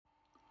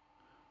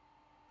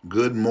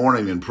Good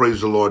morning and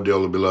praise the Lord,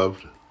 dearly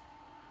beloved,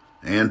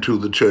 and to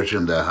the church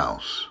in their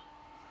house.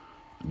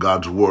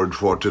 God's word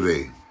for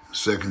today,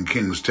 2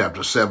 Kings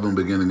chapter 7,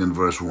 beginning in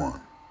verse 1.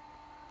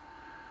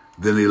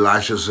 Then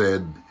Elisha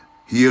said,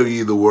 Hear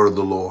ye the word of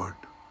the Lord.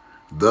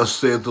 Thus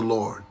saith the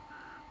Lord,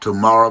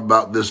 Tomorrow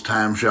about this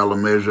time shall a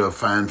measure of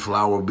fine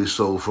flour be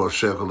sold for a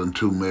shekel, and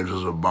 2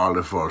 measures of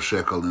barley for a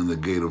shekel in the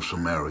gate of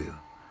Samaria.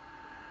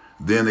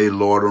 Then a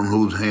Lord on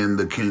whose hand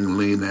the king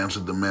leaned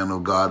answered the man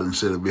of God and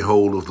said,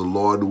 Behold, if the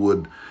Lord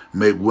would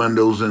make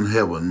windows in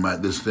heaven,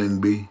 might this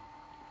thing be?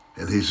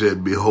 And he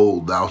said,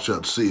 Behold, thou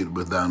shalt see it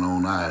with thine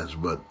own eyes,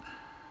 but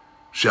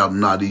shalt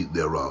not eat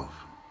thereof.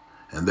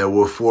 And there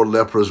were 4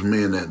 leprous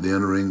men at the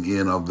entering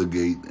in of the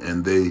gate,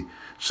 and they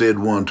said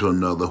one to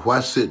another, Why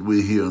sit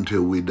we here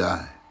until we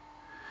die?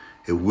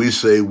 If we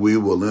say we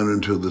will enter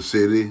into the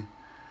city,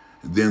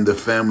 then the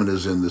famine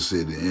is in the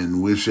city,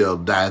 and we shall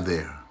die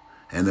there.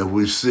 And if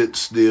we sit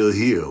still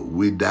here,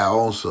 we die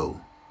also.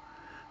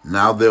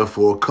 Now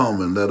therefore come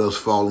and let us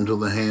fall into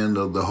the hand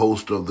of the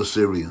host of the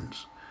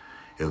Syrians.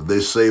 If they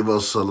save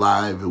us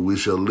alive, we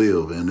shall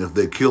live, and if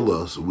they kill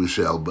us, we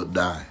shall but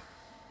die.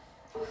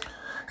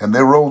 And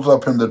they rose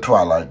up in the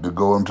twilight to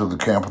go into the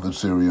camp of the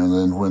Syrians,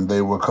 and when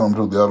they were come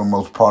to the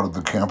uttermost part of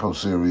the camp of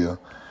Syria,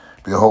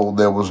 behold,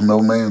 there was no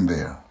man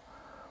there.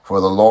 For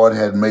the Lord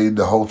had made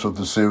the host of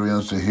the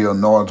Syrians to hear a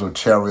noise of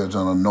chariots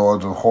and a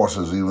noise of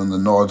horses, even the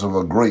noise of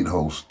a great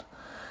host.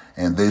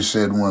 And they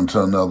said one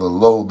to another,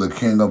 Lo, the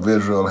king of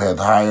Israel hath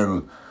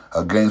hired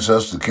against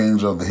us the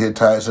kings of the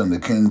Hittites and the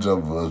kings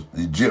of the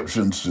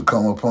Egyptians to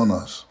come upon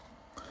us.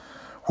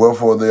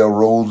 Wherefore they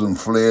arose and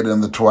fled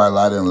in the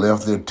twilight and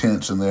left their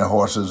tents and their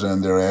horses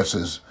and their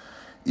asses,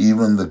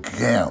 even the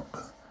camp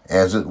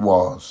as it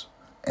was,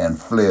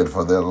 and fled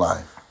for their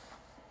life.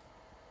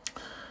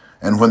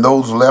 And when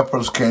those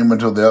lepers came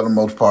into the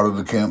uttermost part of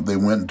the camp, they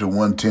went into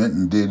one tent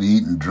and did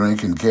eat and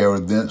drink and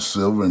carried thence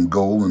silver and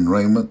gold and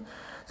raiment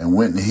and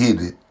went and hid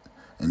it,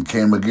 and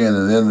came again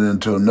and entered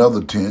into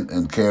another tent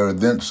and carried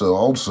thence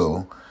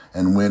also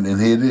and went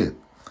and hid it.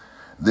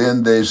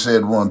 Then they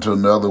said one to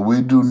another,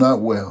 We do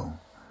not well.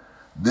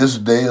 This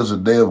day is a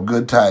day of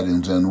good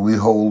tidings, and we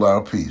hold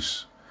our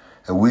peace.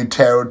 If we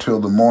tarry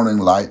till the morning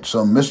light,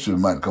 some mischief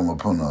might come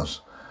upon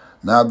us.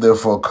 Now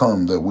therefore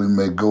come, that we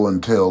may go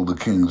and tell the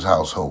king's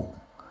household.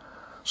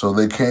 So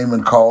they came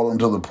and called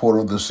unto the port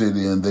of the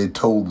city, and they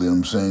told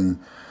them, saying,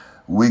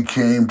 We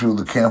came to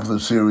the camp of the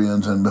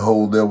Syrians, and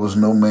behold, there was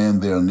no man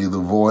there, neither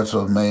voice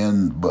of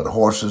man, but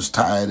horses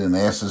tied and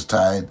asses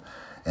tied,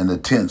 and the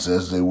tents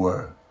as they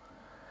were.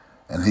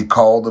 And he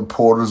called the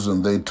porters,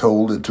 and they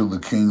told it to the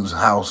king's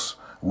house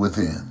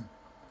within.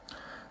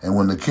 And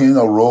when the king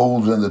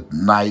arose in the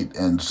night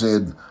and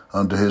said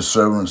unto his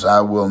servants,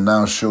 I will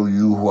now show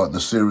you what the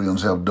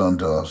Syrians have done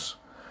to us.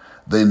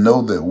 They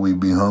know that we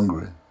be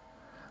hungry.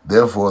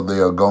 Therefore they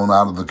are gone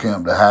out of the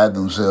camp to hide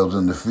themselves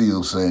in the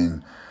field,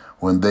 saying,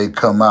 When they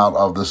come out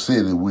of the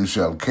city, we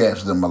shall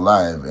catch them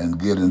alive and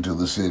get into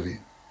the city.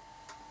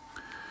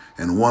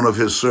 And one of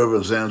his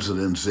servants answered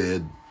and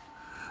said,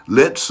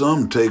 Let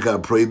some take, I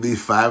pray thee,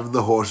 5 of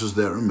the horses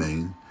that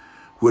remain,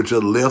 which are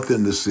left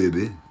in the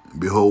city.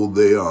 Behold,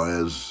 they are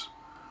as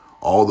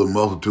all the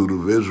multitude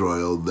of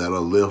Israel that are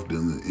left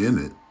in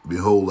it.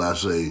 Behold, I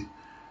say,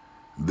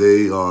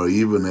 they are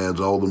even as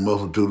all the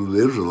multitude of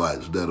the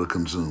Israelites that are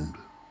consumed.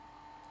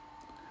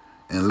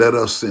 And let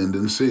us send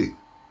and see.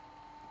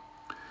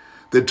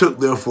 They took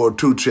therefore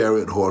 2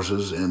 chariot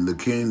horses, and the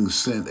king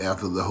sent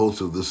after the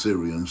host of the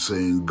Syrians,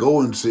 saying,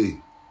 Go and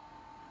see.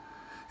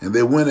 And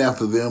they went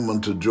after them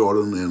unto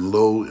Jordan, and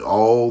lo,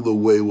 all the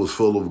way was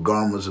full of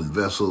garments and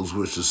vessels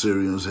which the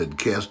Syrians had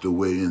cast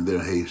away in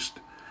their haste.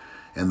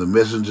 And the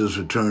messengers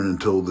returned and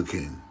told the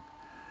king.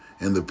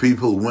 And the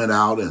people went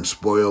out and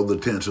spoiled the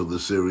tents of the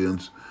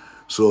Syrians.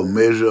 So a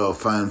measure of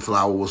fine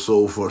flour was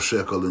sold for a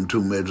shekel, and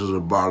 2 measures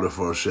of barley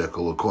for a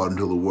shekel, according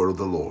to the word of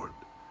the Lord.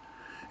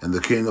 And the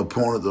king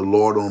appointed the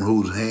Lord on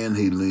whose hand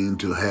he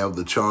leaned to have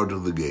the charge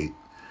of the gate.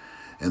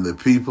 And the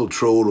people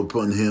trode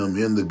upon him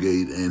in the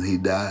gate, and he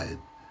died,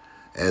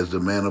 as the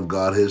man of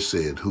God had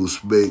said, who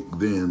spake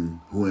then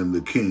when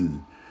the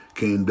king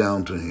came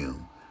down to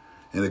him.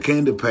 And it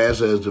came to pass,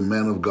 as the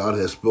man of God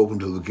had spoken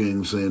to the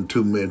king, saying,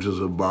 2 measures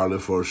of barley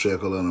for a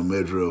shekel, and a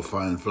measure of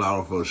fine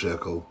flour for a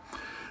shekel,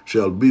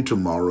 shall be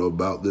tomorrow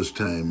about this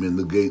time in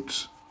the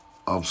gates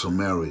of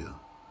Samaria.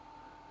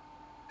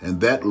 And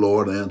that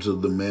Lord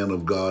answered the man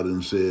of God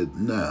and said,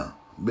 Now,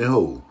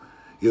 behold,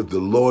 if the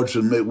Lord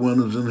should make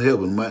windows in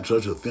heaven, might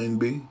such a thing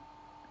be?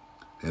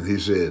 And he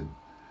said,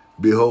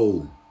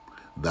 Behold,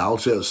 thou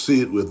shalt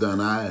see it with thine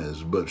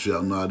eyes, but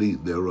shalt not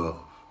eat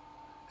thereof.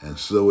 And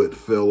so it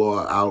fell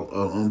out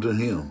unto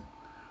him,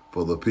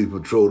 for the people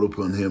trode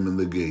upon him in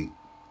the gate,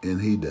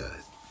 and he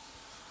died.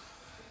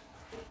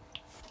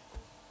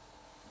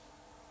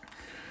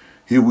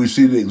 Here we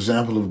see the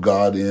example of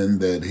God in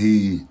that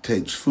he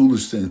takes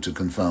foolish things to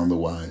confound the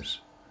wise.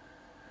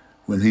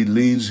 When he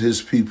leads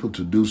his people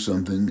to do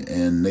something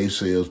and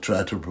naysayers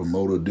try to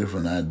promote a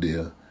different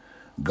idea,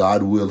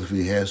 God will, if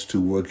he has to,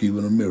 work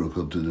even a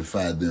miracle to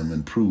defy them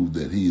and prove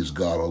that he is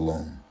God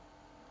alone.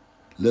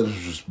 Let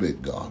us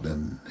respect God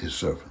and his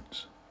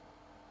servants.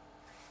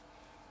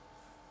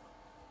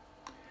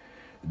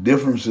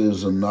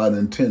 Differences are not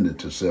intended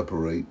to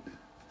separate,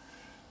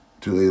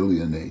 to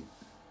alienate.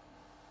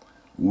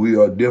 We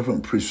are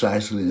different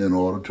precisely in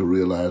order to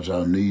realize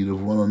our need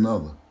of one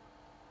another.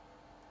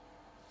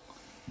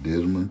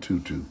 Desmond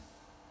Tutu.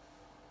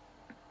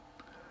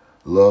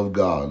 Love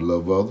God,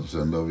 love others,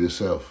 and love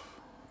yourself.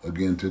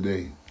 Again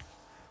today,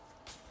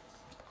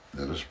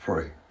 let us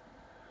pray.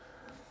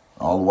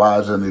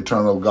 All-wise and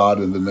eternal God,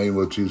 in the name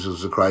of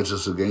Jesus Christ,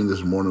 us again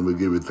this morning we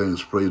give you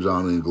thanks, praise,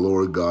 honor, and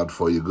glory, God,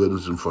 for your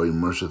goodness and for your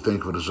mercy. Thank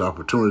you for this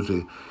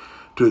opportunity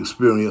to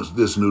experience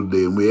this new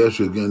day. And we ask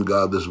you again,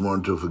 God, this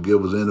morning to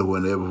forgive us anywhere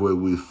and everywhere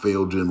we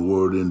failed you in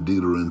word, in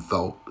deed, or in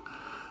thought.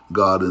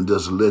 God, and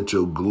just let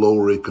your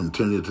glory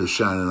continue to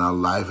shine in our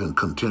life and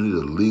continue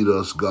to lead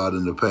us, God,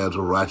 in the paths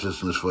of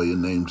righteousness for your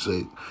name's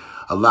sake.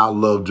 Allow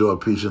love, joy,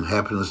 peace, and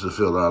happiness to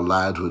fill our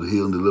lives with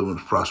healing,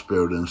 deliverance,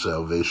 prosperity, and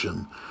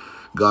salvation.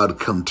 God,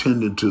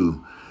 continue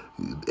to,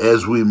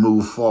 as we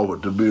move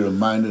forward, to be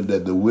reminded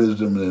that the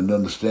wisdom and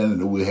understanding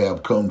that we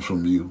have comes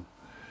from you.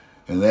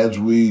 And as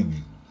we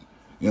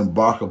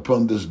embark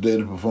upon this day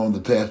to perform the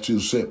tasks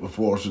you set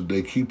before us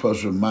today, keep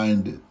us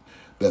reminded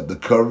that the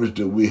courage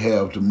that we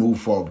have to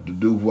move forward, to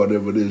do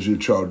whatever it is you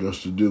charge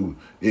us to do,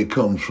 it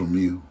comes from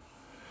you.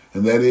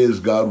 And that is,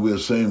 God, we're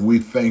saying we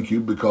thank you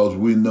because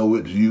we know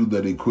it's you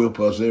that equip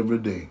us every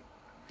day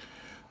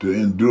to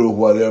endure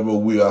whatever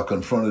we are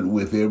confronted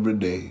with every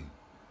day.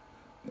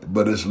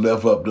 But it's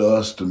left up to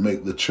us to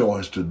make the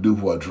choice to do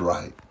what's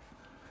right,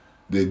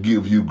 that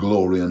give you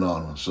glory and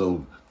honor.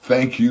 So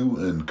thank you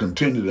and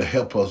continue to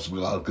help us,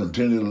 God.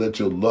 Continue to let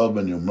your love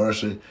and your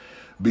mercy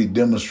be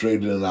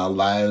demonstrated in our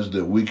lives,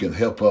 that we can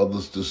help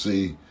others to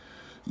see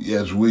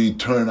as we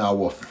turn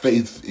our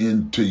faith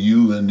into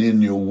you and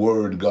in your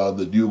word, God,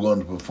 that you're going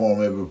to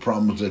perform every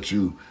promise that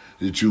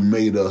you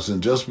made us.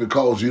 And just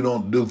because you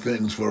don't do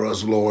things for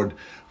us, Lord,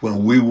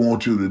 when we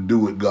want you to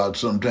do it, God,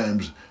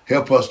 sometimes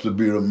help us to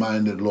be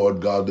reminded,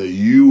 Lord God, that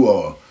you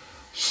are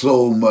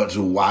so much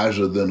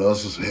wiser than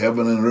us,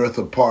 heaven and earth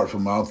apart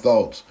from our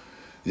thoughts,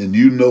 and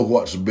you know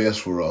what's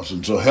best for us.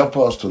 And so help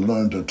us to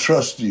learn to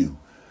trust you,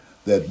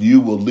 that you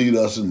will lead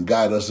us and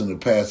guide us in the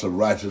path of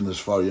righteousness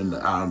for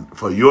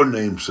your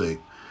name's sake,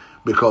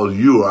 because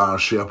you are our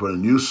shepherd,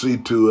 and you see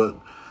to it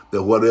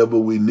that whatever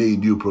we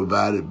need, you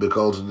provide it,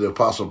 because the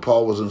Apostle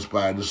Paul was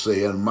inspired to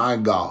say, and my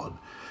God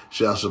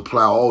shall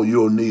supply all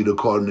your need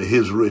according to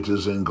his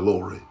riches and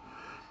glory.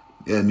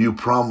 And you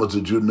promise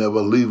that you'll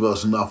never leave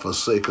us nor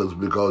forsake us,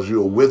 because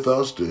you're with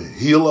us to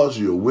heal us,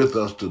 you're with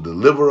us to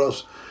deliver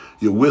us,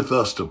 you're with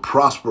us to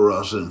prosper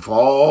us. And for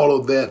all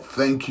of that,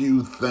 thank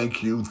you,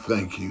 thank you,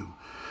 thank you.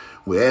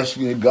 We're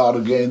asking you, God,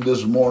 again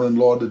this morning,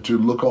 Lord, that you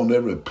look on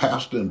every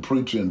pastor and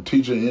preacher and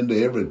teacher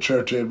into every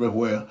church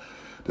everywhere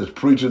that's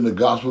preaching the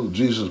gospel of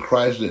Jesus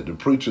Christ, that the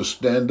preachers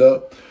stand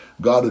up.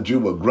 God, that you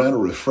will grant a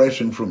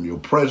refreshing from your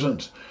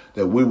presence,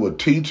 that we will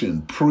teach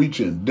and preach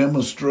and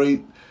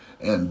demonstrate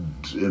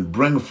and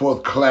bring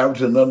forth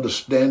clarity and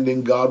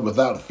understanding, God,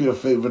 without fear,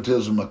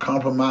 favoritism, or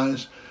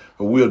compromise.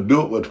 But we'll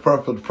do it with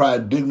purpose,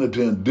 pride,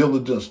 dignity, and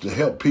diligence to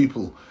help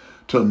people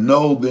to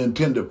know the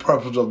intended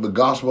purpose of the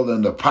gospel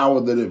and the power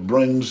that it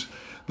brings,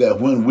 that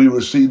when we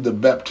receive the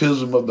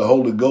baptism of the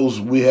Holy Ghost,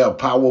 we have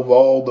power over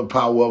all the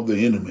power of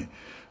the enemy.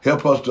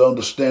 Help us to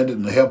understand it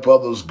and help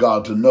others,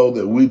 God, to know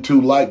that we too,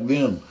 like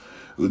them,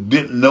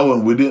 didn't know,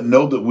 and we didn't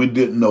know that we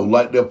didn't know.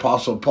 Like the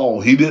Apostle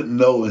Paul, he didn't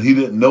know, and he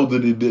didn't know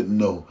that he didn't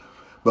know.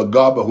 But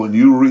God, but when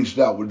you reached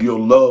out with your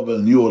love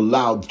and you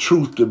allowed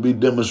truth to be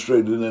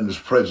demonstrated in his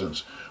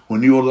presence,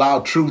 when you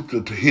allowed truth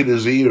to hit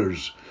his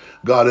ears,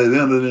 God, it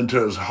entered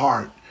into his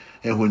heart.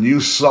 And when you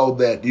saw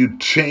that, you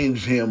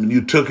changed him and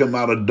you took him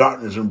out of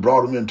darkness and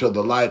brought him into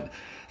the light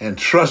and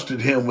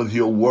trusted him with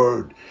your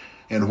word.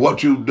 And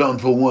what you've done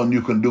for one,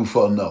 you can do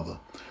for another.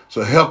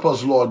 So help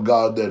us, Lord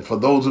God, that for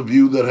those of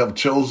you that have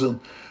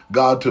chosen,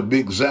 God, to be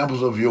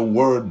examples of your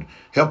word,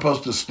 help us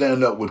to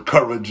stand up with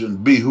courage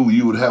and be who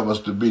you would have us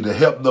to be, to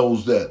help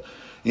those that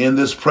in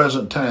this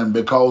present time,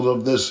 because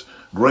of this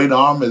great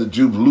army that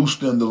you've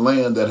loosed in the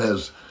land that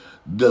has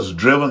just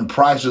driven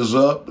prices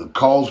up,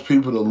 caused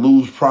people to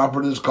lose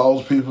properties,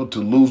 caused people to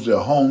lose their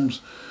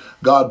homes.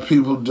 God,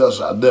 people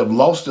they've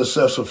lost their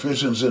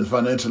self-sufficiency and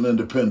financial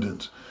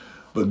independence.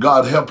 But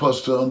God, help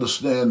us to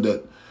understand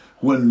that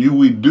when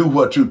we do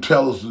what you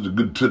tell us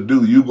to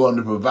do, you're going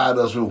to provide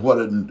us with what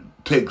it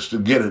takes to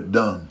get it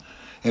done.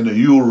 And that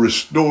you will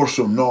restore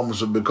some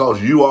normalcy,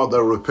 because you are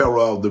the repairer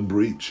of the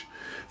breach.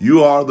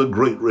 You are the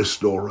great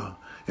restorer.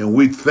 And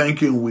we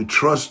thank you and we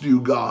trust you,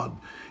 God.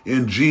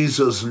 In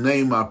Jesus'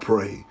 name I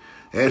pray.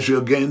 Ask you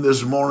again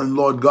this morning,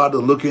 Lord God, to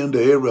look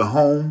into every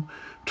home,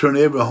 turn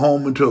every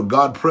home into a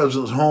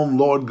God-presence home,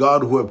 Lord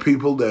God, where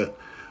people that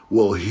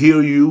will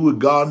hear you,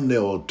 God, and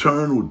they'll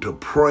turn to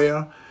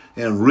prayer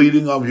and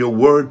reading of your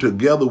word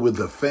together with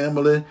the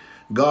family.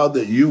 God,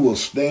 that you will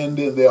stand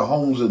in their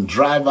homes and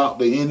drive out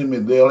the enemy.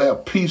 They'll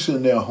have peace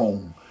in their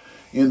home.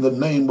 in the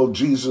name of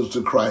Jesus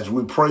the Christ.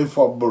 We pray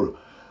for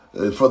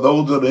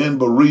those that are in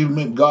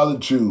bereavement, God,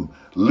 that you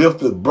lift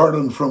the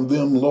burden from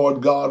them,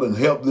 Lord God, and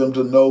help them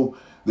to know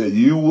that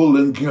you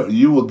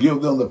will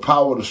give them the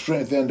power, the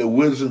strength, and the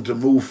wisdom to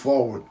move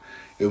forward.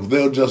 If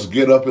they'll just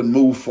get up and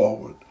move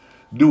forward.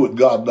 Do it,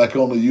 God, like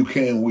only you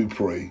can, we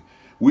pray.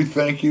 We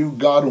thank you,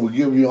 God, and we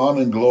give you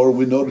honor and glory.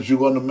 We know that you're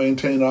going to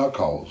maintain our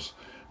cause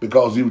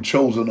because you've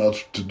chosen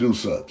us to do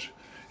such.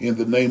 In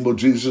the name of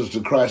Jesus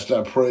the Christ,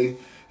 I pray.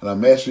 And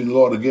I'm asking,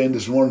 Lord, again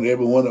this morning,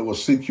 everyone that will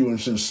seek you in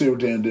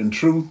sincerity and in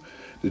truth,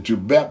 that you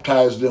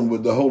baptize them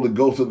with the Holy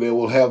Ghost, that they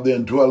will have the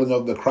indwelling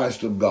of the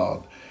Christ of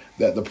God,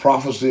 that the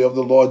prophecy of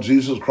the Lord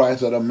Jesus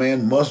Christ, that a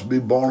man must be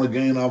born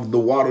again of the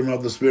water and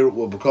of the Spirit,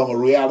 will become a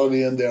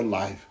reality in their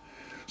life,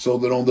 so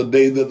that on the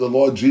day that the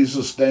Lord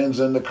Jesus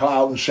stands in the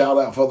cloud and shout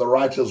out for the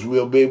righteous,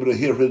 we'll be able to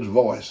hear his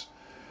voice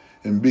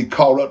and be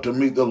caught up to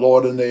meet the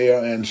Lord in the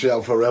air and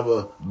shall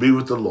forever be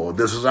with the Lord.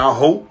 This is our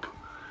hope.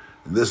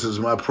 This is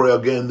my prayer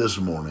again this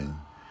morning.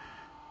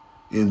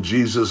 In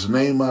Jesus'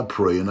 name I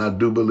pray, and I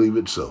do believe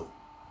it so.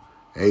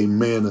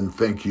 Amen, and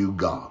thank you,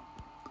 God.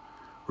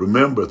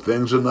 Remember,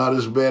 things are not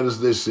as bad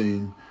as they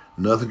seem.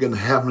 Nothing can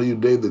happen to you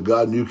today that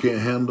God and you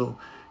can't handle.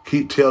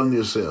 Keep telling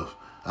yourself,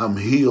 I'm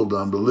healed,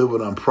 I'm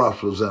delivered, I'm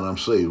prosperous, and I'm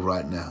saved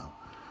right now.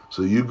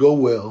 So you go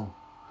well,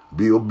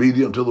 be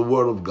obedient to the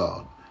word of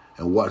God,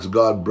 and watch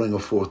God bring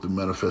forth the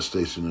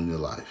manifestation in your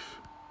life.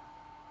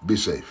 Be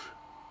safe.